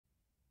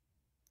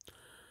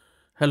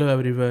Hello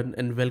everyone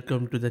and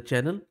welcome to the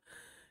channel.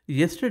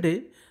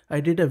 Yesterday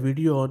I did a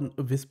video on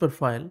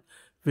WhisperFile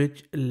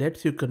which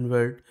lets you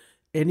convert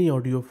any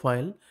audio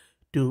file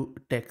to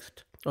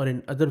text, or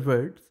in other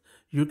words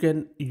you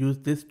can use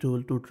this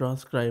tool to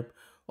transcribe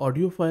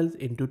audio files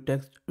into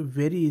text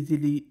very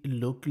easily,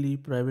 locally,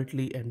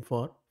 privately and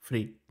for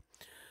free.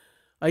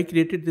 I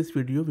created this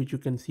video which you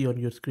can see on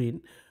your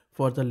screen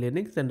for the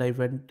Linux, and I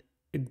went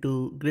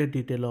into great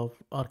detail of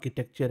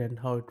architecture and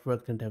how it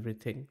works and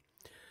everything.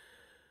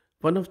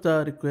 One of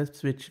the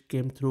requests which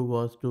came through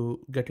was to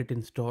get it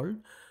installed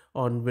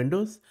on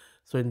Windows.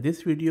 So in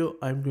this video,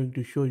 I'm going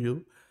to show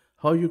you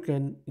how you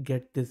can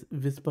get this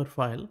Whisper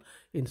file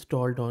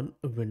installed on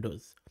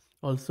Windows.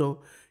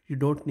 Also, you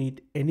don't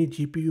need any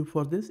GPU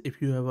for this.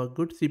 If you have a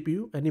good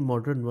CPU, any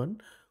modern one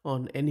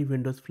on any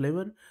Windows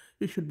flavor,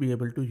 you should be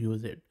able to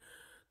use it.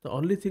 The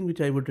only thing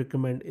which I would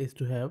recommend is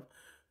to have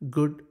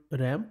good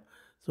RAM.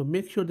 So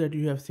make sure that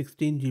you have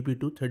 16 GB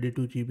to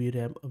 32 GB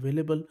RAM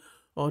available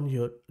on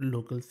your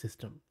local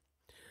system.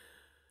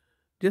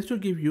 Just to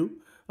give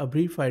you a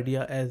brief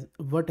idea as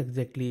what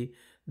exactly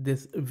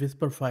this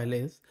Whisper file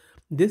is,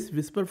 this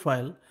Whisper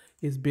file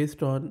is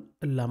based on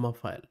Llama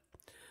file.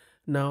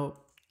 Now,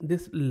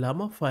 this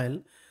Llama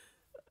file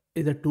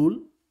is a tool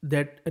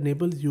that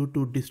enables you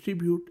to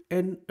distribute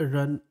and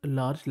run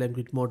large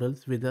language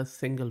models with a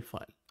single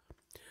file.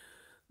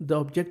 The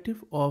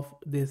objective of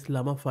this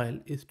Llama file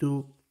is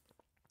to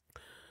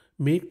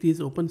make these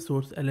open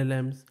source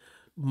LLMs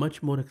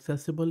much more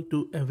accessible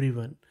to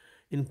everyone,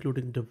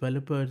 including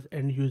developers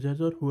and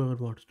users or whoever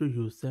wants to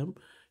use them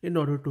in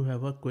order to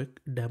have a quick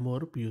demo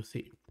or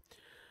POC.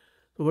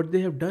 So what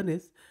they have done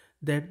is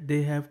that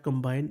they have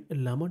combined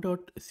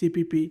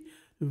llama.cpp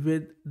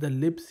with the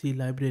libc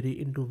library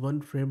into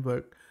one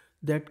framework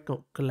that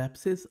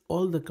collapses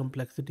all the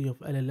complexity of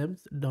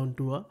LLMs down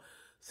to a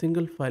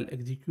single file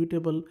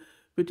executable,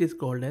 which is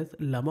called as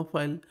llama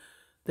file,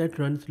 that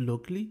runs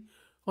locally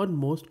on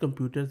most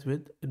computers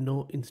with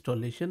no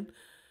installation.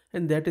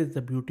 And that is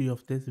the beauty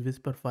of this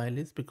Whisper file,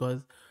 is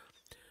because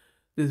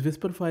this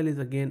Whisper file is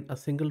again a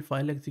single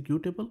file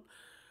executable,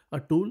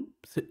 a tool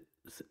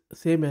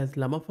same as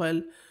llama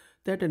file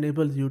that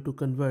enables you to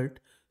convert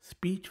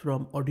speech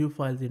from audio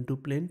files into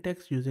plain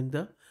text using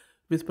the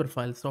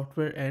WhisperFile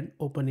software and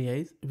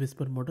OpenAI's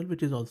Whisper model,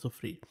 which is also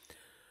free.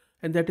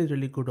 And that is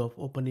really good of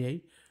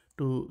OpenAI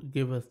to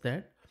give us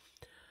that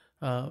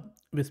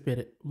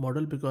Whisper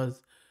model,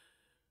 because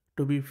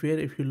to be fair,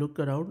 if you look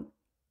around,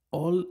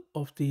 all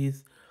of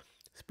these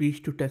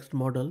speech to text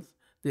models,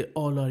 they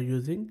all are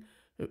using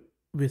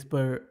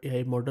Whisper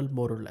AI model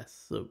more or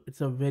less. So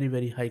it's a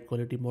very high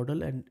quality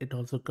model, and it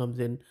also comes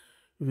in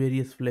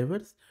various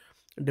flavors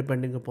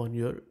depending upon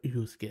your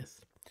use case.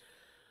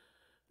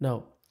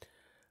 Now,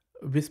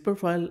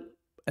 WhisperFile,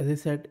 as I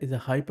said, is a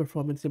high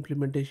performance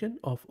implementation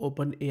of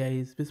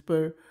OpenAI's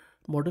Whisper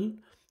model,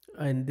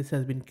 and this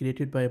has been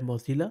created by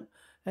Mozilla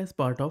as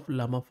part of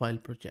Llama File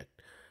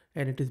project,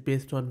 and it is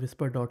based on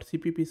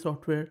whisper.cpp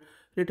software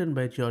written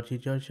by Georgi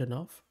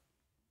Gershenov.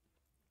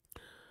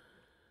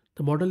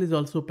 The model is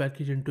also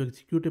packaged into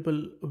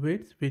executable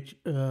weights, which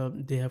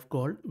they have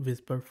called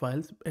Whisper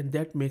files, and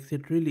that makes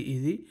it really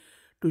easy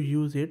to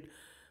use it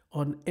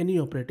on any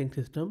operating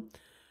system,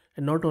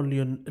 and not only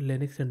on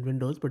Linux and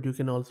Windows, but you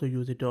can also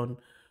use it on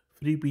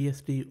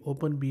FreeBSD,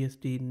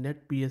 OpenBSD,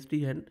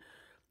 NetBSD, and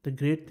the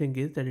great thing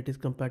is that it is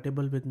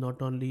compatible with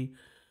not only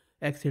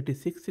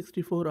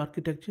x86-64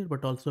 architecture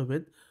but also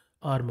with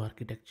ARM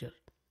architecture.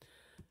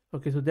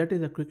 Okay, so that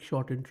is a quick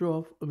short intro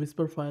of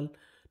Whisper file.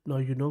 Now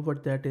you know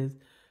what that is.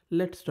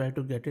 Let's try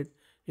to get it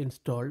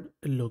installed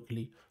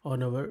locally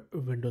on our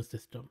Windows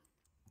system.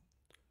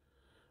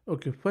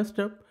 Okay, first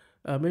up,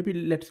 maybe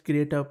let's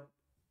create a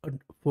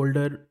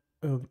folder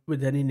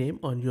with any name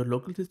on your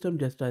local system,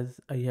 just as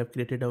I have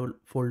created a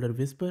folder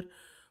Whisper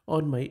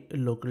on my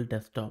local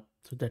desktop.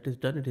 So that is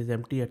done. It is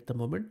empty at the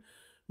moment.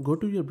 Go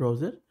to your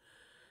browser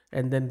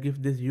and then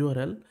give this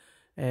URL,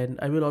 and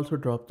I will also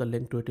drop the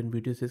link to it in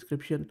video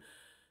description,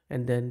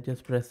 and then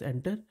just press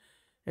enter,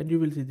 and you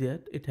will see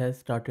that it has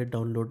started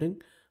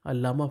downloading a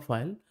llama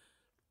file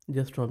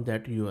just from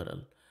that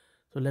URL.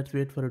 So let's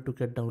wait for it to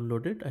get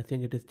downloaded. I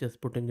think it is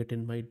just putting it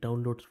in my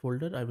downloads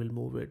folder. I will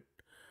move it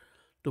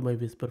to my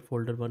Whisper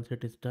folder once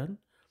it is done.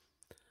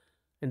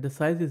 And the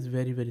size is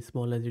very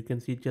small, as you can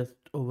see, just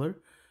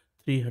over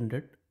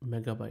 300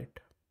 megabyte.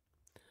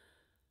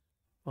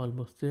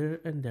 Almost there,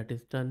 and that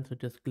is done. So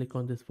just click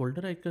on this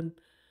folder icon,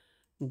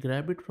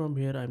 grab it from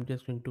here. I'm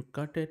just going to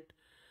cut it,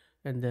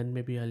 and then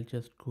maybe I'll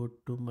just go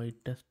to my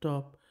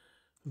desktop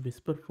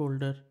Whisper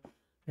folder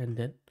and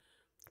then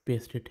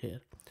paste it here.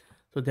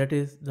 So that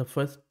is the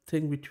first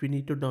thing which we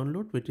need to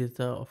download, which is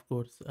of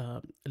course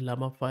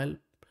llama file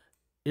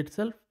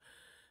itself,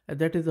 and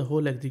that is the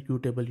whole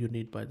executable you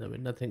need, by the way,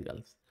 nothing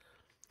else.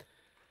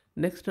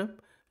 Next up,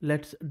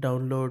 let's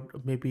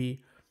download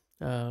maybe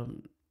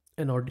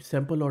an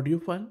sample audio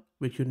file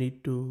which you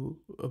need to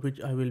which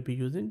I will be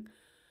using.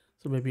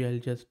 So maybe I'll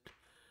just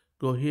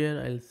go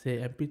here, I'll say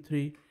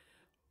mp3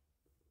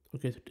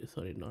 Okay, so,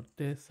 sorry, not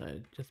this. I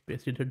just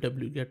pasted a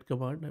wget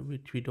command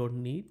which we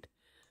don't need.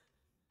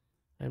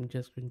 I'm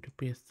just going to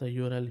paste the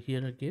URL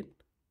here again.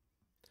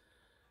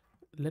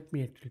 Let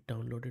me actually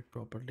download it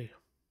properly.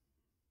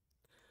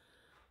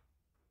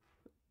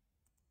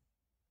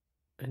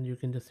 And you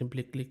can just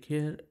simply click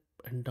here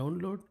and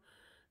download,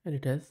 and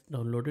it has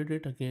downloaded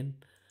it again,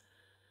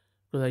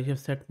 because I have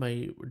set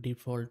my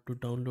default to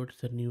download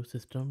the new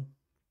system,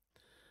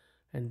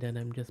 and then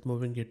I'm just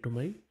moving it to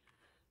my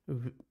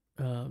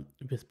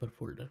Whisper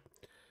folder.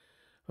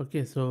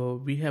 Okay,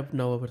 so we have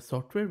now our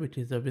software, which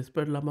is a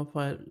Whisper Llama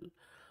file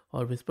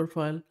or Whisper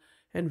file,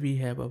 and we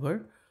have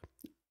our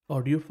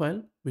audio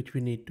file which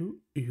we need to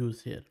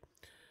use here.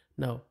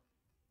 Now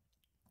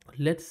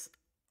let's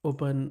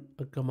open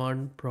a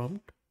command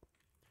prompt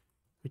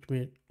which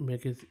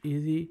make it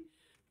easy,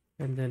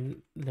 and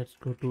then let's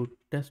go to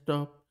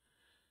desktop,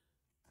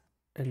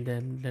 and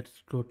then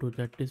let's go to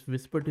that is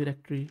Whisper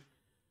directory.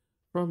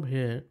 From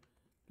here,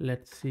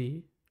 let's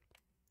see,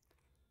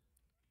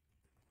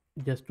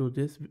 just do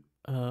this.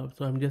 So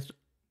I'm just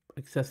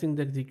accessing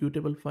the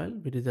executable file,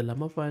 which is a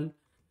llama file,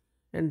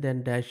 and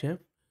then -f,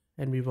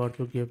 and we want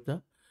to give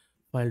the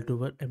file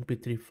to our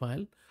mp3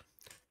 file,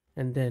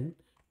 and then,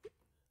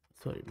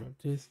 sorry, not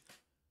this,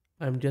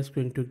 I'm just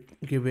going to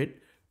give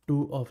it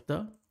two of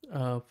the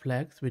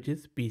flags, which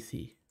is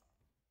PC.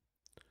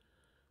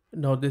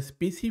 Now this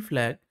PC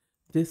flag,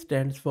 this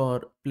stands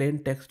for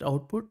plain text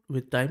output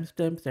with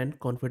timestamps and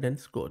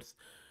confidence scores.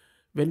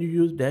 When you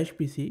use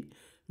 -PC,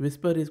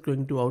 Whisper is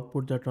going to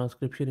output the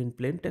transcription in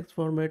plain text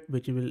format,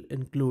 which will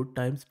include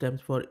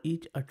timestamps for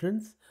each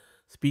utterance,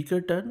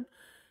 speaker turn,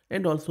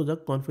 and also the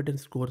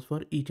confidence scores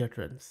for each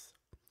utterance.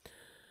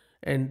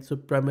 And so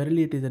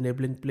primarily it is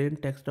enabling plain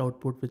text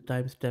output with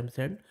timestamps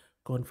and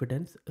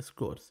confidence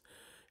scores.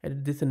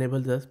 And this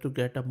enables us to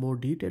get a more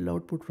detailed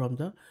output from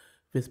the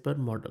Whisper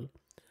model,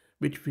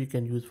 which we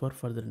can use for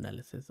further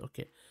analysis.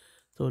 Okay,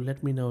 so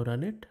let me now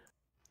run it.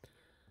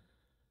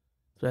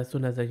 So as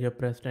soon as I have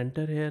pressed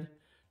enter here,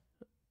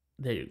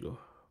 there you go.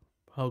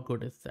 How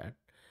good is that?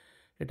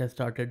 It has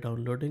started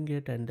downloading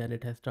it, and then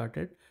it has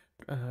started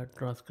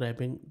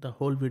transcribing the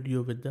whole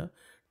video with the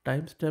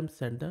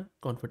timestamps and the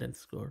confidence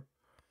score.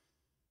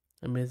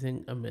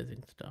 Amazing,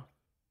 amazing stuff.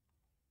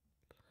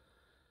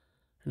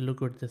 And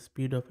look at the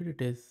speed of it.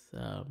 It is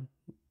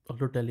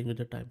also telling you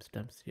the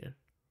timestamps here.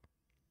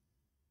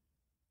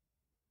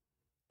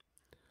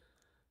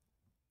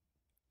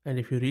 And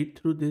if you read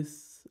through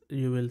this,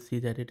 you will see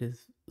that it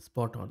is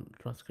spot on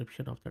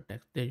transcription of the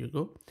text. There you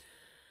go.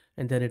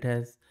 And then it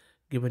has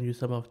given you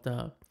some of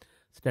the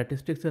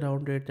statistics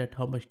around it, that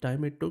how much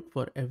time it took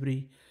for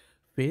every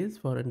phase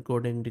for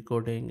encoding,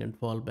 decoding, and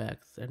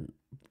fallbacks. And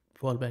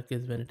fallback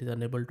is when it is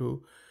unable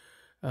to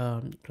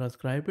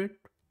transcribe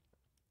it,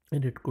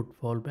 and it could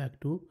fall back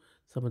to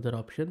some other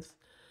options.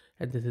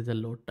 And this is a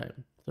load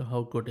time. So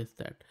how good is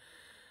that?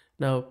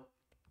 Now,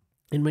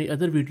 in my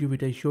other video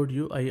which I showed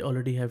you, I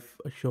already have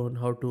shown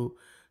how to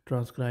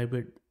transcribe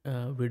it,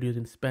 videos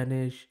in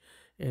Spanish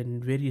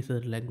and various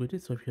other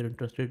languages. So if you're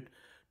interested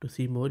to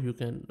see more,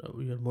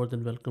 you're more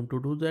than welcome to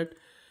do that.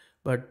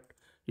 But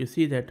you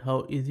see that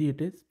how easy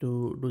it is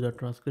to do the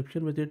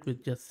transcription with it,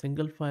 with just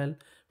single file,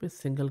 with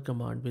single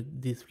command,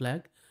 with this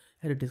flag,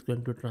 and it is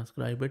going to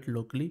transcribe it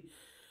locally,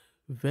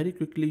 very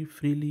quickly,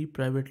 freely,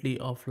 privately,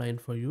 offline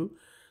for you.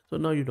 So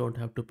now you don't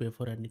have to pay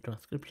for any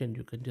transcription.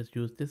 You can just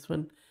use this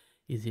one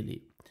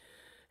easily,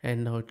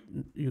 and now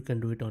you can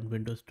do it on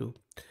Windows too.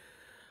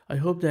 I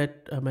hope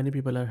that many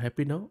people are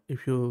happy now.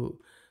 If you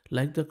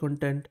like the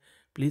content,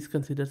 please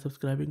consider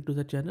subscribing to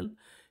the channel.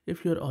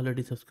 If you're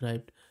already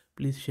subscribed,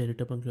 please share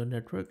it among your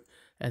network,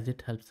 as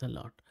it helps a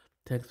lot.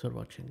 Thanks for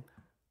watching.